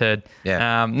 as you just heard.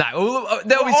 Yeah.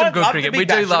 There'll be some good cricket. We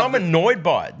do love it. I'm annoyed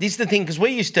by it. This is the thing, because we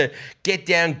used to get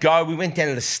down, go. We went down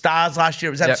to the Stars last year.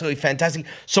 It was absolutely fantastic.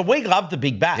 So we love the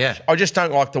Big Bash. Yeah. I just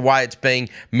don't like the way it's being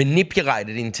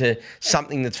manipulated into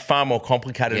something that's far more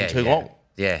complicated and too long.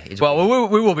 Yeah. Well,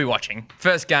 we will be watching.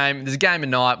 First game, there's a game at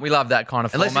night. We love that kind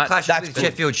of Unless format. it clashes with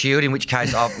Sheffield Shield, in which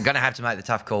case I'm going to have to make the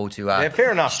tough call to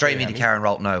fair enough. stream into Karen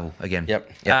Rolton Oval again.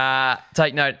 Yep.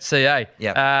 Take note, CA.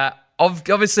 Yep.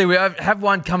 Obviously, we have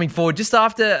one coming forward just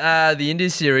after the India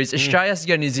series. Australia has to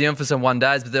go to New Zealand for some 1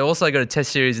 days, but they've also got a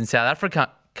test series in South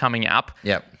Africa coming up.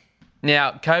 Yep.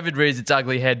 Now, COVID rears its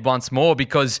ugly head once more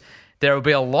because there will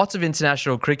be a lot of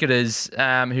international cricketers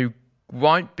who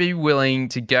won't be willing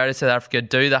to go to South Africa,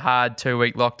 do the hard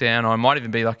 2-week lockdown, or it might even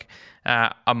be like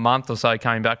a month or so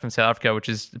coming back from South Africa, which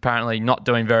is apparently not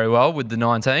doing very well with the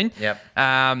 19. Yep.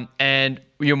 And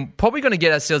you're probably going to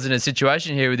get ourselves in a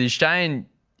situation here with the Australian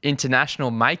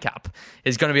international makeup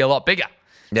is going to be a lot bigger.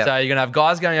 Yep. So you're going to have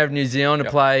guys going over to New Zealand to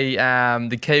play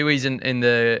the Kiwis in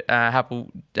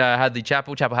the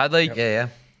Chapel Hadley. Yep. Yeah.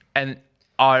 And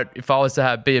if I was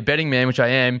to be a betting man, which I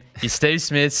am, your Steve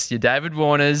Smiths, your David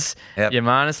Warners, your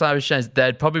Marnus Labuschagnes,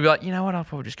 they'd probably be like, you know what, I'll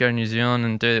probably just go to New Zealand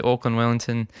and do Auckland,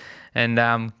 Wellington, and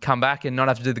come back and not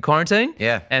have to do the quarantine.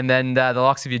 Yeah. And then the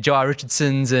likes of your Jai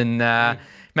Richardsons and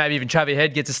maybe even Travis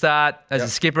Head gets a start as a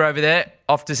skipper over there.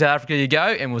 Off to South Africa you go,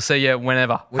 and we'll see you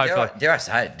whenever, hopefully. Dare I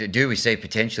say, do we see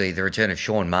potentially the return of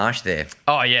Sean Marsh there?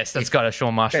 Oh, yes, that's got a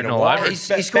Sean Marsh written all over it.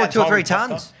 He scored 2 or 3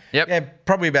 tons. Yep. Yeah,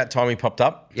 probably about time he popped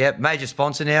up. Yeah, major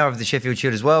sponsor now of the Sheffield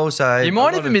Shield as well. So you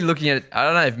might even be looking at, I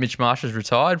don't know if Mitch Marsh has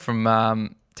retired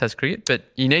from Test cricket, but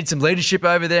you need some leadership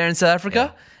over there in South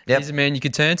Africa. Yep. He's a man you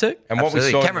could turn to. And what we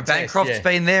saw, Cameron Bancroft's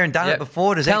been there and done it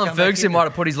before. Callum Ferguson might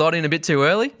have put his lot in a bit too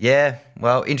early. Yeah,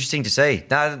 well, interesting to see.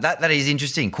 No, that is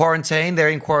interesting. Quarantine, they're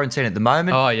in quarantine at the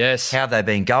moment. Oh, yes. How have they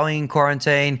been going in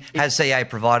quarantine? Has CA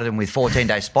provided them with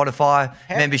 14-day Spotify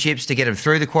memberships to get them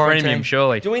through the quarantine? Premium,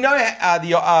 surely. Do we know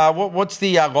what's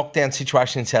the lockdown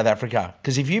situation in South Africa?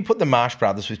 Because if you put the Marsh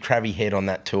brothers with Travis Head on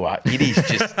that tour, it is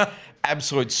just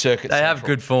absolute circuit. They have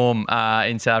good form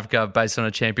in South Africa based on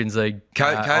a Champions League.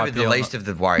 COVID, the least of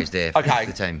the worries there. Okay,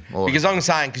 the team. Because I'm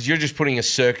saying, because you're just putting a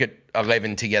circuit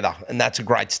 11 together, and that's a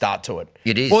great start to it.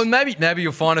 It is. Well, maybe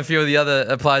you'll find a few of the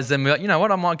other players then be like, you know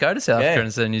what, I might go to South Africa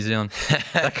instead of New Zealand.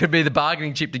 That could be the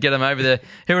bargaining chip to get them over there.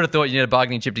 Who would have thought you need a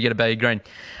bargaining chip to get a baggy green?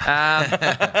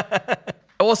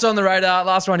 Also on the radar,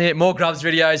 last one here, more Grubs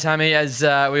videos, Hammy, as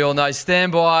we all know.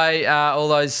 Stand by all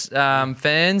those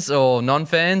fans or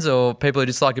non-fans or people who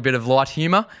just like a bit of light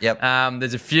humour. Yep.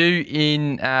 There's a few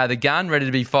in the gun ready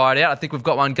to be fired out. I think we've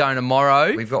got one going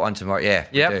tomorrow. We've got one tomorrow, yeah.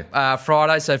 Yep,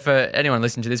 Friday. So for anyone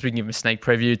listening to this, we can give them a sneak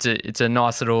preview. It's a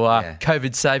nice little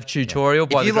COVID-safe tutorial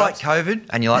by If you like COVID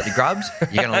and you like the Grubs,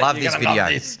 you're going to love this video. Love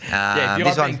this. If you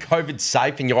like being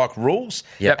COVID-safe and you like rules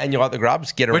and you like the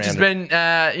Grubs, get around Which has been,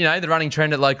 the running trend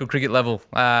trend at local cricket level.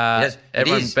 It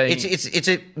Everyone is. being It's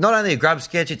not only a Grubs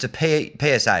sketch, it's a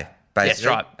PSA,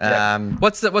 basically. That's right.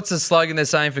 What's the slogan they're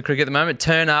saying for cricket at the moment?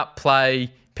 Turn up,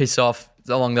 play, piss off,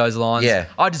 along those lines. Yeah.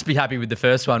 I'd just be happy with the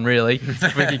first one, really.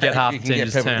 If we could get half the team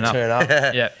just turn up.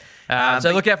 Yeah.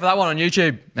 So look out for that one on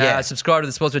YouTube. Subscribe to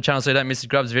the Sportsbet channel so you don't miss the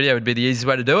Grubs video. Would be the easiest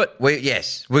way to do it. We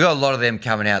got a lot of them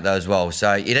coming out though as well.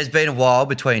 So it has been a while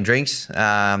between drinks,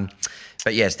 but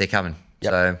yes, they're coming.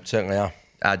 Yep, so certainly are.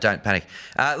 Don't panic.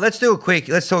 Let's talk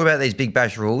about these Big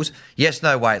Bash rules. Yes,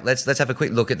 no, wait. Let's have a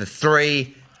quick look at the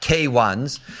 3 key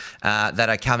ones that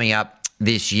are coming up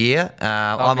this year.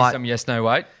 Some yes, no,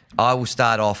 wait. I will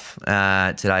start off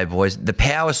today, boys. The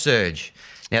power surge.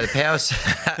 Now, the power...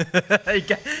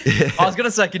 I was going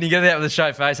to say, can you get it out with a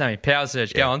show face, Hammy? Power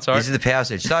surge. Go on, sorry. This is the power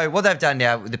surge. So what they've done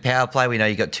now with the power play, we know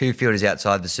you've got 2 fielders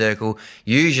outside the circle.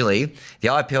 Usually, the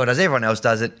IPL does, everyone else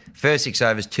does it, first 6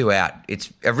 overs, 2 out.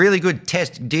 It's a really good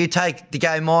test. Do you take the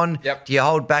game on? Yep. Do you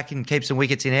hold back and keep some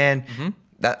wickets in hand?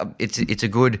 Mm-hmm. It's a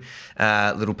good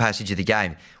little passage of the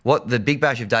game. What the Big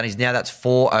Bash have done is now that's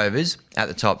 4 overs at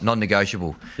the top,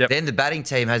 non-negotiable. Yep. Then the batting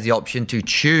team has the option to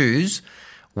choose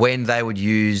when they would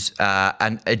use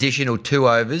an additional 2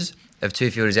 overs of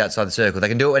 2 fielders outside the circle. They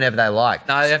can do it whenever they like.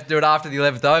 No, they have to do it after the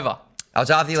 11th over. Oh, it's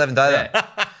after the 11th over?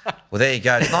 Yeah. Well, there you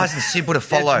go. It's nice and simple to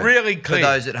follow. It's really clear. For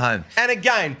those at home. And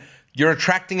again, you're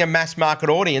attracting a mass market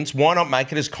audience. Why not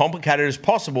make it as complicated as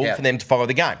possible for them to follow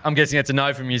the game? I'm guessing it's a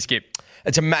no from you, Skip.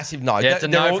 It's a massive no. Yeah, it's a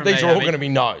no from these me, are all Hammy. going to be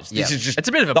no's. Yeah. This is just it's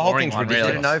a bit of a the whole boring thing's one, ridiculous.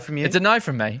 really. Is it a no from you? It's a no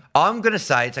from me. I'm going to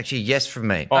say it's actually a yes from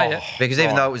me. Oh, yeah. Because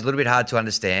even though it was a little bit hard to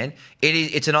understand,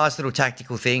 it's a nice little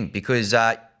tactical thing because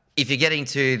if you're getting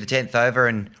to the 10th over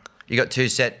and you got 2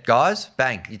 set guys,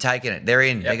 bang, you're taking it. They're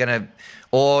in. Yep. They're going to...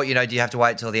 Or, do you have to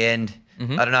wait till the end?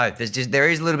 Mm-hmm. I don't know. There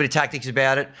is a little bit of tactics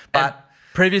about it, but... And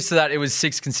previous to that, it was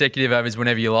 6 consecutive overs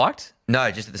whenever you liked? No,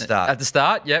 just at the start. At the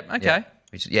start? Yep, okay.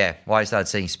 Why you started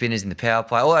seeing spinners in the power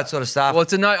play, all that sort of stuff. Well,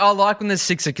 it's a no. I like when there's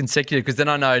 6 consecutive because then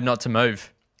I know not to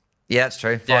move. Yeah, that's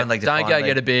true. Don't go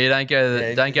get a beer. Don't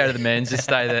go to the men's. Just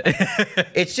stay there.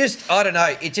 It's just, I don't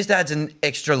know. It just adds an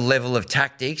extra level of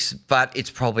tactics, but it's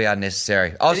probably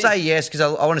unnecessary. I'll say yes because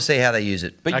I want to see how they use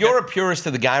it. But you're a purist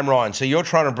of the game, Ryan. So you're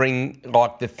trying to bring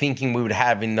like the thinking we would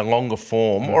have in the longer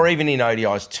form, or even in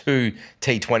ODIs to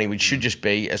T20, which should just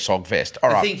be a slogfest. All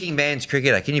right. Thinking man's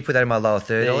cricketer. Can you put that in my lower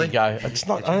third? There you go. It's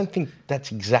not. I don't think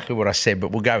that's exactly what I said,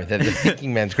 but we'll go with that. The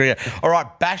thinking man's cricketer. All right.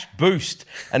 Bash Boost,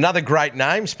 another great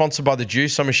name, sponsored by the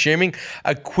Juice. I'm assuming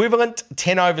equivalent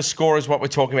 10 over score is what we're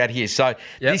talking about here. So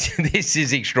this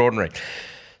is extraordinary.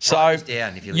 So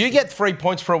you get 3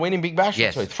 points for a win in Big Bash.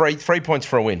 Yes. So three points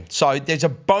for a win. So there's a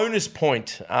bonus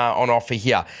point on offer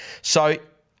here. So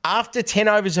after 10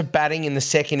 overs of batting in the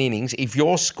second innings, if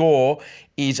your score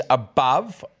is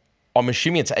above, I'm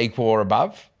assuming it's equal or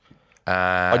above.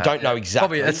 I don't know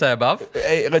exactly. Probably, let's say above.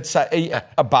 Let's say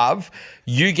above.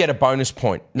 You get a bonus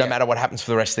point no matter what happens for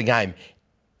the rest of the game.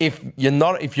 If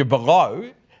you're below,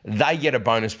 they get a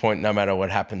bonus point no matter what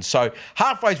happens. So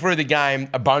halfway through the game,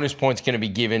 a bonus point's going to be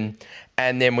given,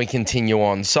 and then we continue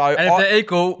on. So and if they're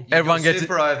equal, everyone gets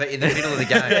super over in the middle of the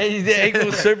game. They're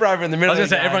equal super over in the middle. I was going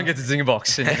to say everyone gets a zinger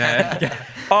box.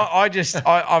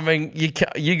 I mean,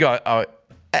 you go.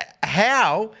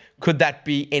 How could that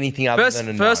be anything other than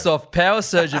a no? First off, Power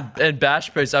Surge and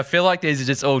Bash Boost, I feel like these are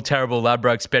just all terrible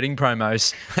Ladbrokes betting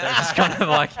promos. They're just kind of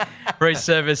like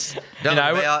resurface. They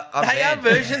are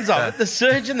versions of it. The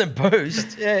Surge and the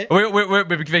Boost. Yeah. We're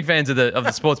big fans of the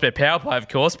Sportsbet Power Play, of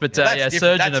course, but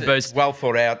Surge and the Boost. Well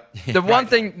thought out. The one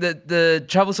thing, the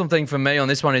troublesome thing for me on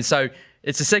this one is, so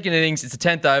it's the second innings, it's the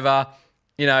 10th over.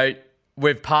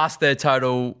 We've passed their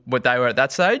total, what they were at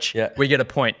that stage. Yeah. We get a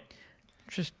point.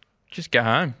 Just go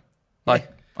home.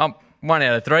 I'm 1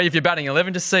 out of 3. If you're batting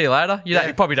 11, just see you later. You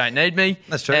probably don't need me.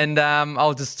 That's true. And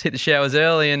I'll just hit the showers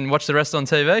early and watch the rest on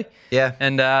TV. Yeah.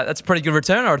 And that's a pretty good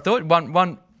return, I would have thought.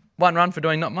 One run for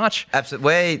doing not much.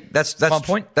 Absolutely. That's 1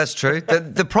 point. That's true.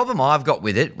 The problem I've got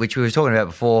with it, which we were talking about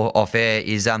before off air,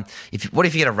 is what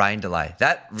if you get a rain delay?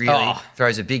 That really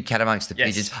throws a big cat amongst the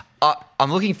pigeons.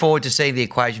 I'm looking forward to seeing the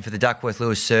equation for the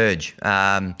Duckworth-Lewis surge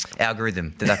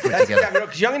algorithm that they put together.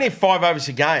 Because you only need 5 overs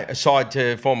aside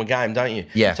to form a game, don't you?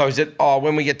 Yeah. So is it,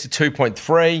 when we get to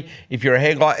 2.3, if you're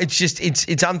ahead,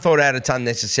 it's unthought out, it's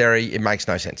unnecessary, it makes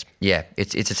no sense. Yeah,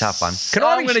 it's a tough one.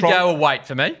 I'm going to go a wait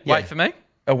for me. Yeah. Wait for me.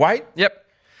 A wait? Yep.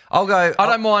 I'll go. I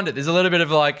don't mind it. There's a little bit of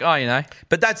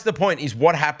But that's the point, is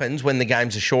what happens when the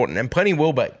games are shortened, and plenty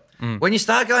will be. When you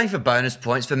start going for bonus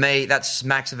points, for me, that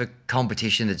smacks of a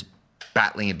competition that's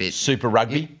battling a bit. Super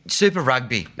Rugby. Super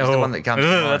Rugby is the one that comes to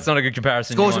mind. That's not a good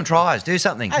comparison. Score some tries. Do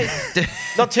something.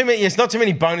 Not too many. It's not too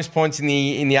many bonus points in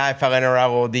the AFL,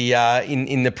 NRL, or the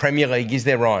in the Premier League, is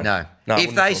there, Ryan? No. No,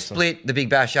 if they split the Big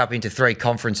Bash up into 3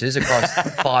 conferences across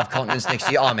 5 continents next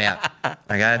year, I'm out.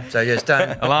 Okay, so just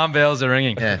don't. Alarm bells are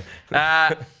ringing.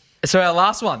 Yeah. So our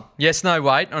last one, yes, no,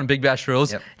 wait, on Big Bash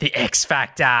rules, the X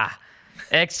Factor.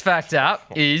 X Factor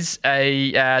is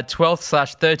a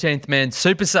 12th/13th man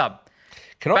super sub.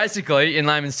 Basically, in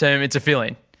layman's term, it's a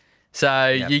fill-in. So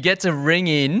you get to ring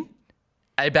in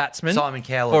a batsman, Simon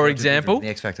Cowell, for example. The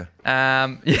X Factor.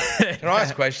 Can I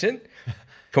ask a question?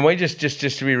 Can we just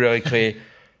to be really clear,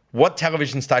 what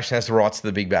television station has the rights to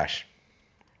the Big Bash?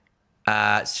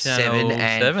 7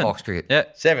 and 7. Fox Cricket. Yeah.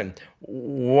 7.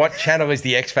 What channel is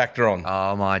the X Factor on?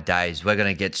 Oh, my days. We're going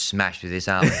to get smashed with this,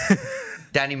 aren't we?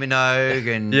 Danny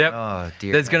Minogue and... Yep. Oh,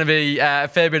 dear. There's going to be a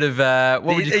fair bit of,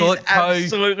 what would you call it?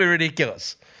 Absolutely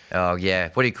ridiculous. Oh, yeah.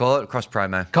 What do you call it? Cross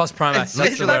promo. Cost promo.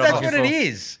 That's what it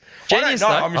is. Genius,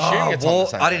 I don't know. though. I'm assuming it's on the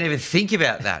same I didn't even think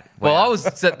about that. Well, Wow. I was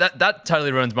that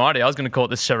totally ruins my idea. I was going to call it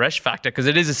the Suresh factor because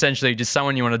it is essentially just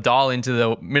someone you want to dial into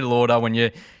the middle order when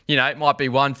it might be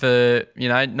one for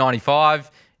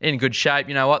 95 in good shape.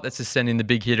 You know what? Let's just send in the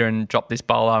big hitter and drop this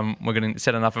bowler. And we're going to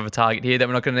set enough of a target here that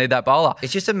we're not going to need that bowler.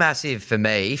 It's just a massive, for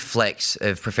me, flex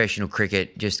of professional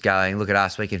cricket. Just going, look at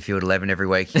us, we can field 11 every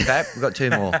week. In fact, we've got 2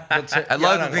 more. At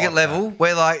local cricket level,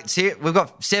 we're like, see, we've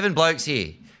got 7 blokes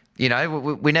here. We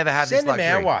never have Send this luxury.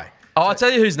 them our way. Oh, I'll tell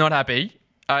you who's not happy.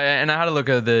 And I had a look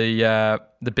at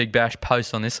the Big Bash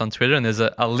post on this on Twitter, and there's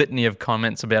a litany of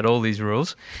comments about all these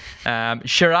rules.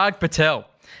 Chirag Patel.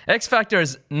 X Factor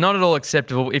is not at all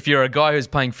acceptable if you're a guy who's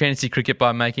playing fantasy cricket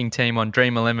by making team on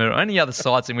Dream 11 or any other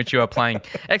sites in which you are playing.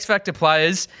 X Factor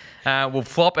players will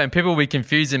flop and people will be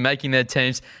confused in making their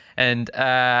teams and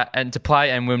to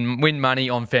play and win money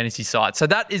on fantasy sites. So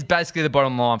that is basically the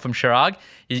bottom line from Chirag.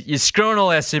 You're screwing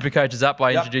all our super coaches up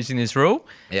by introducing this rule.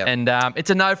 Yep. And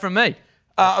it's a no from me.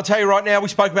 I'll tell you right now, we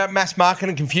spoke about mass market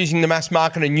and confusing the mass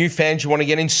market and new fans you want to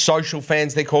get in, social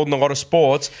fans they're called in a lot of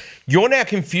sports. You're now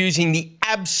confusing the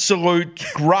absolute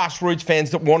grassroots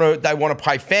fans that want to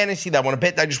play fantasy, they want to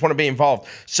bet, they just want to be involved.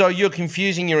 So you're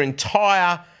confusing your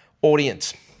entire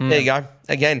audience. There you go.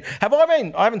 Again, I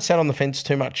haven't sat on the fence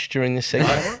too much during this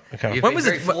season. Okay. When was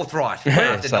it forthright?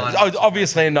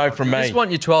 Obviously a no from me. I just want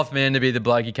your 12th man to be the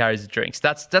bloke who carries the drinks.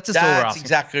 That's all we're That's asking.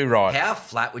 exactly right. How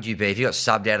flat would you be if you got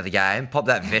subbed out of the game, pop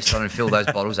that vest on and fill those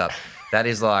bottles up? That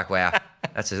is like, wow,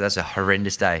 that's a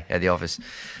horrendous day at the office.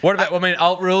 What about,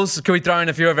 alt rules? Can we throw in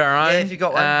a few of our own? Yeah, if you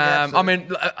got one.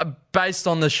 Yeah, based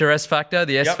on the Suresh factor,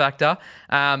 the S factor,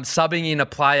 subbing in a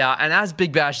player, and as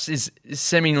Big Bash is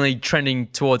seemingly trending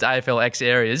towards AFL X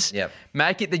areas,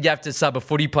 make it that you have to sub a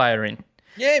footy player in.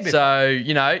 Yeah,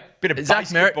 bit of Zach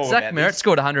Merritt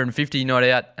scored 150 not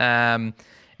out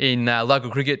in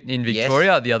local cricket in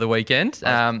Victoria the other weekend.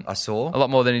 I saw. A lot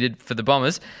more than he did for the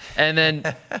Bombers. And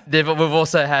then we've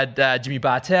also had Jimmy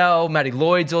Bartell, Matty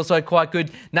Lloyd's also quite good.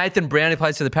 Nathan Brown, who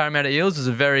plays for the Parramatta Eels, was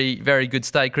a very, very good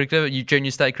state cricketer, junior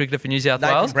state cricketer for New South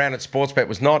Wales. Nathan Brown at Sportsbet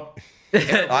was not.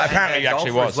 Apparently he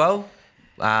actually was. As well.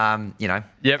 And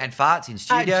farts in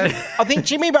studio. I think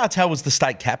Jimmy Bartell was the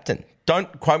state captain.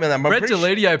 Don't quote me on that. Brett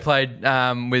Delidio played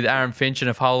with Aaron Finch and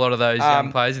a whole lot of those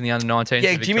young players in the under-19s.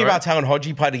 Yeah, Jimmy Bartell and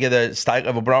Hodgie played together at state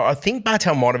level, but I think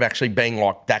Bartell might have actually been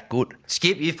like that good.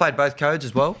 Skip, you've played both codes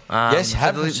as well. Yes,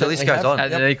 the list goes on.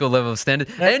 At an equal level of standard.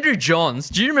 Yeah. Andrew Johns,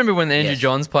 do you remember when Andrew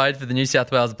Johns played for the New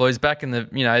South Wales Blues back in the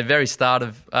very start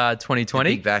of 2020?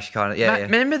 The Big Bash kind of, yeah.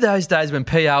 Remember those days when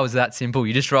PR was that simple?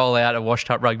 You just roll out a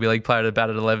washed-up rugby league player to bat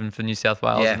at 11 for New South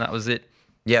Wales, and that was it.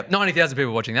 Yep. 90,000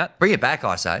 people watching that. Bring it back,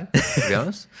 I say, to be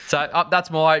honest. So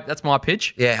that's my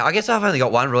pitch. Yeah, I guess I've only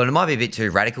got one rule, and it might be a bit too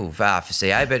radical for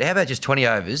CA, but how about just 20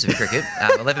 overs of cricket,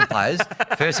 11 players,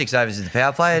 first 6 overs is the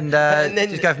power play, and then,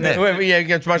 just go from there.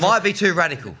 Might be too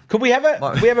radical. Could we have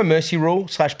a mercy rule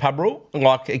 / pub rule?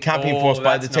 Like, it can't be enforced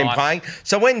by the team playing.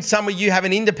 So when some of you have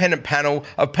an independent panel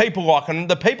of people like, and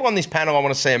the people on this panel I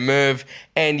want to see are Merv,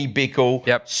 Andy Bickle,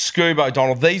 Scoob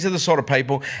O'Donnell. These are the sort of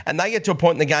people, and they get to a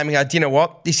point in the game and go, do you know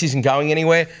what? This isn't going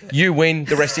anywhere. You win.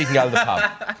 The rest of you can go to the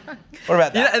pub. What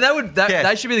about that? And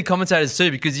they should be the commentators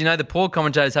too, because the poor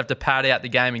commentators have to pad out the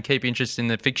game and keep interest in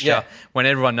the fixture when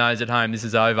everyone knows at home this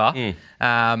is over.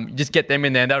 Just get them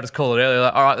in there and they'll just call it early.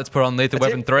 Like, all right, let's put on Lethal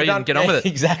Weapon 3 and get on with it.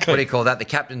 Exactly. What do you call that? The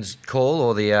captain's call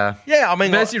or the...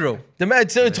 mercy rule.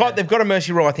 It's like they've got a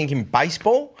mercy rule, I think, in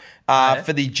baseball.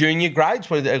 For the junior grades,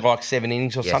 where they're like 7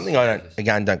 innings or something.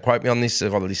 Don't quote me on this. A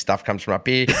lot of this stuff comes from up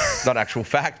here. Not actual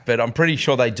fact, but I'm pretty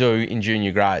sure they do in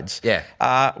junior grades. Yeah.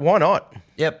 Why not?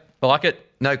 Yep. I like it.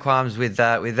 No qualms with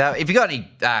that. If you got any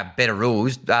better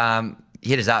rules,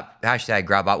 hit us up.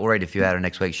 #GrubUp. We'll read a few out of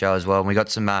next week's show as well. And we got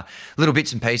some little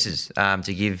bits and pieces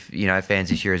to give fans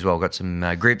this year as well. Got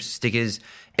some grips, stickers,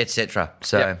 etc.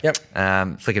 So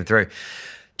flicking through.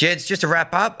 Gents, just to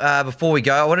wrap up before we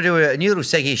go, I want to do a new little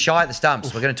seg here. Shy at the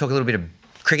Stumps. We're going to talk a little bit of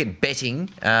cricket betting.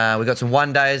 We've got some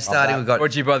one-days starting. We've got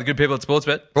brought to you by the good people at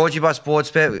Sportsbet. Brought to you by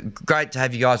Sportsbet. Great to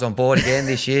have you guys on board again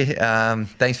this year.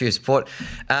 Thanks for your support.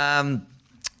 So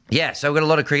we've got a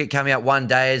lot of cricket coming up. One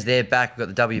day as they're back. We've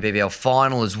got the WBBL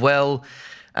final as well.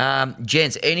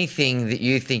 Gents, anything that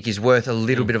you think is worth a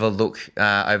little bit of a look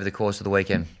over the course of the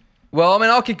weekend? Well, I mean,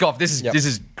 I'll kick off. This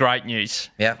is great news.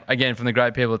 Yeah. Again, from the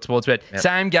great people at Sportsbet. Yep.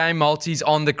 Same game multis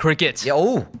on the cricket. Yeah.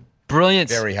 Oh. Brilliant.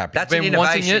 Very happy. That's an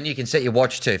innovation you can set your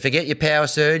watch to. Forget your Power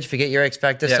Surge, forget your X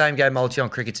Factor. Yep. Same game multi on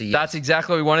cricket's a year. That's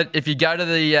exactly what we wanted. If you go to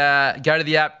the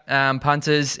app,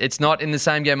 punters, it's not in the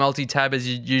same game multi tab as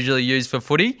you usually use for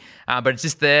footy, but it's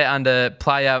just there under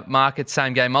player market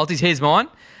same game multis. Here's mine.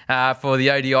 For the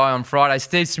ODI on Friday,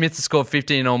 Steve Smith to score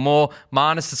 15 or more,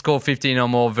 Marnus to score 15 or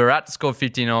more, Virat to score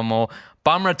 15 or more,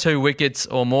 Bumrah 2 wickets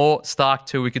or more, Stark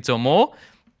 2 wickets or more.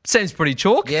 Seems pretty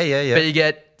chalk. Yeah. But you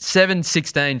get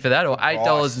 $7.16 for that, or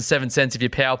 $8.07 if you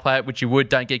power play it, which you would.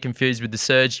 Don't get confused with the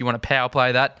surge. You want to power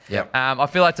play that. Yep. I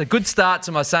feel like it's a good start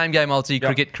to my same game multi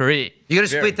cricket career. You got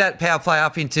to split that power play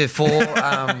up into 4,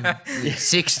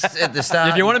 6 at the start.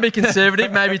 If you want to be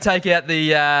conservative, maybe take out the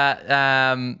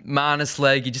Marnus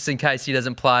leg just in case he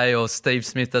doesn't play or Steve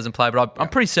Smith doesn't play. But I'm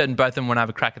pretty certain both of them want to have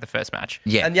a crack at the first match.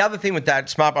 Yeah. And the other thing with that,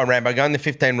 smart by Rambo, going the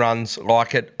 15 runs,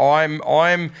 like it. I'm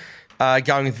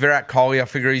going with Virat Kohli. I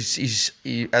figure he's,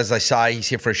 as they say, he's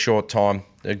here for a short time.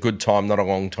 A good time, not a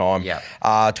long time. Yeah.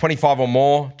 25 or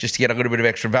more, just to get a little bit of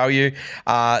extra value.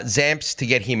 Zamps to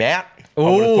get him out. I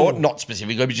would have thought, not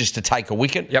specifically, but just to take a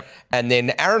wicket. Yep. And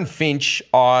then Aaron Finch,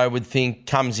 I would think,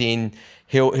 comes in.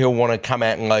 He'll want to come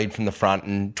out and lead from the front,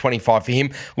 and 25 for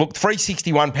him. Look,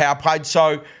 361 power played,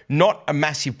 so not a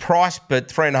massive price, but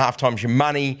 3.5 times your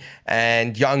money,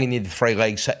 and you only need the 3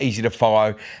 legs, so easy to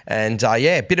follow. And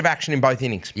a bit of action in both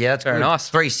innings. Yeah, that's very good. nice.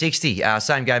 360,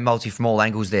 same game multi from all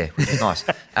angles there, which is nice.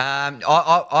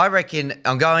 I reckon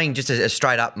I'm going just a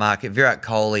straight up market, Virat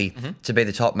Kohli to be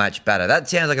the top match batter. That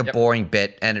sounds like a boring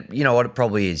bet, and you know what, it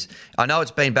probably is. I know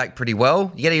it's been back pretty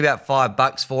well. You're getting about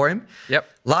 $5 for him. Yep.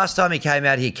 Last time he came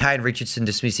out here, Kane Richardson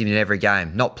dismissed him in every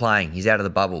game. Not playing. He's out of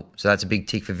the bubble. So that's a big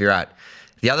tick for Virat.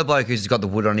 The other bloke who's got the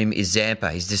wood on him is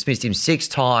Zampa. He's dismissed him 6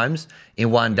 times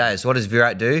in one day. So what does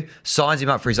Virat do? Signs him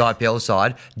up for his IPL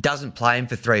side, doesn't play him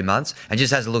for 3 months, and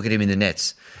just has a look at him in the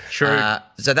nets. Shrewd.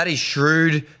 So that is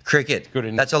shrewd cricket. Good,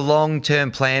 isn't it? That's a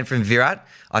long-term plan from Virat.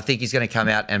 I think he's going to come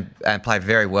out and play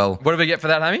very well. What do we get for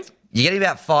that, Hammy? You're getting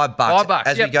about $5 $5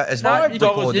 as we go. As we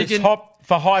record the this. top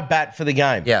for high bat for the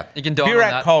game. Yeah. You can dive on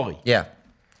Virat that. Kohli. Yeah.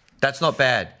 That's not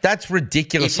bad. That's If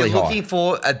ridiculously you're high. looking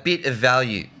for a bit of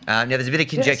value, now there's a bit of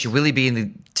conjecture. Will he be in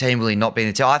the team? Will he not be in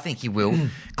the team? I think he will.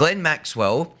 Glenn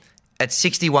Maxwell at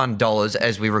 $61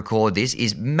 as we record this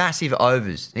is massive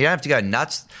overs. You don't have to go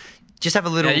nuts. Just have a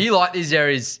little. Yeah, you like these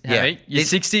areas, Hammy. Your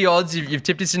 60 odds. You've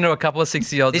tipped us into a couple of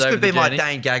 60 odds. This over could be the my journey.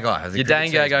 Dane Gagai. Your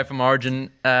Dane Gagai from Origin,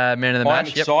 man of the I'm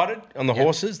match. excited on the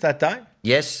horses that day.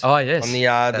 Yes. Oh yes. On the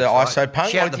That's ISO right.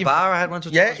 punt. Shout out the bar I had once or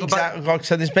Yeah, twice. exactly. Like,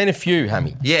 so there's been a few,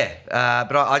 Hammy. Yeah,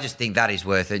 but I just think that is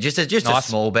worth it. Just a Nice.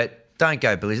 small bet. Don't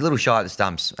go Billy's. A little shy at the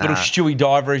stumps. Little Stewie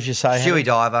diver, as you say. Stewie Hammy.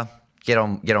 diver. Get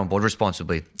on board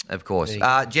responsibly, of course.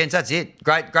 Gents, that's it.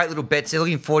 Great little bets. They're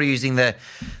looking forward to using the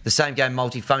same game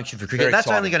multi-function for cricket. Very That's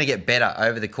exciting. only going to get better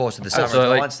over the course of the summer.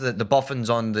 Absolutely. Once the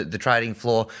boffins on the trading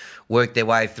floor work their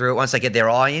way through it, once they get their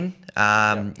eye in,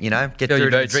 get Fill through your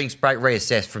to the boots. drinks break,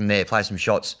 reassess from there, play some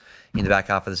shots in the back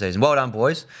half of the season. Well done,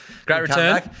 boys. Great Good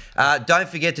return. comeback. Don't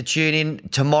forget to tune in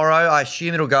tomorrow. I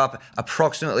assume it'll go up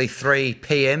approximately 3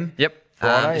 p.m. Yep.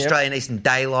 Friday, yep. Australian Eastern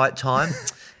Daylight Time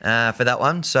for that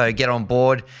one. So get on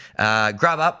board,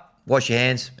 grub up, wash your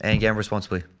hands, and gamble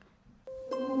responsibly.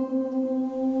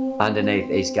 Underneath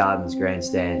East Gardens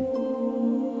Grandstand.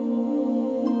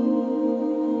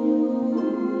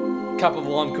 Cup of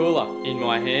lime cooler in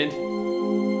my hand.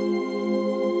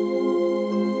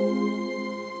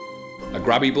 A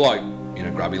grubby bloke in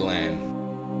a grubby land.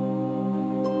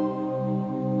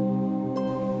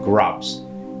 Grubs,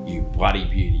 you bloody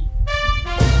beauty.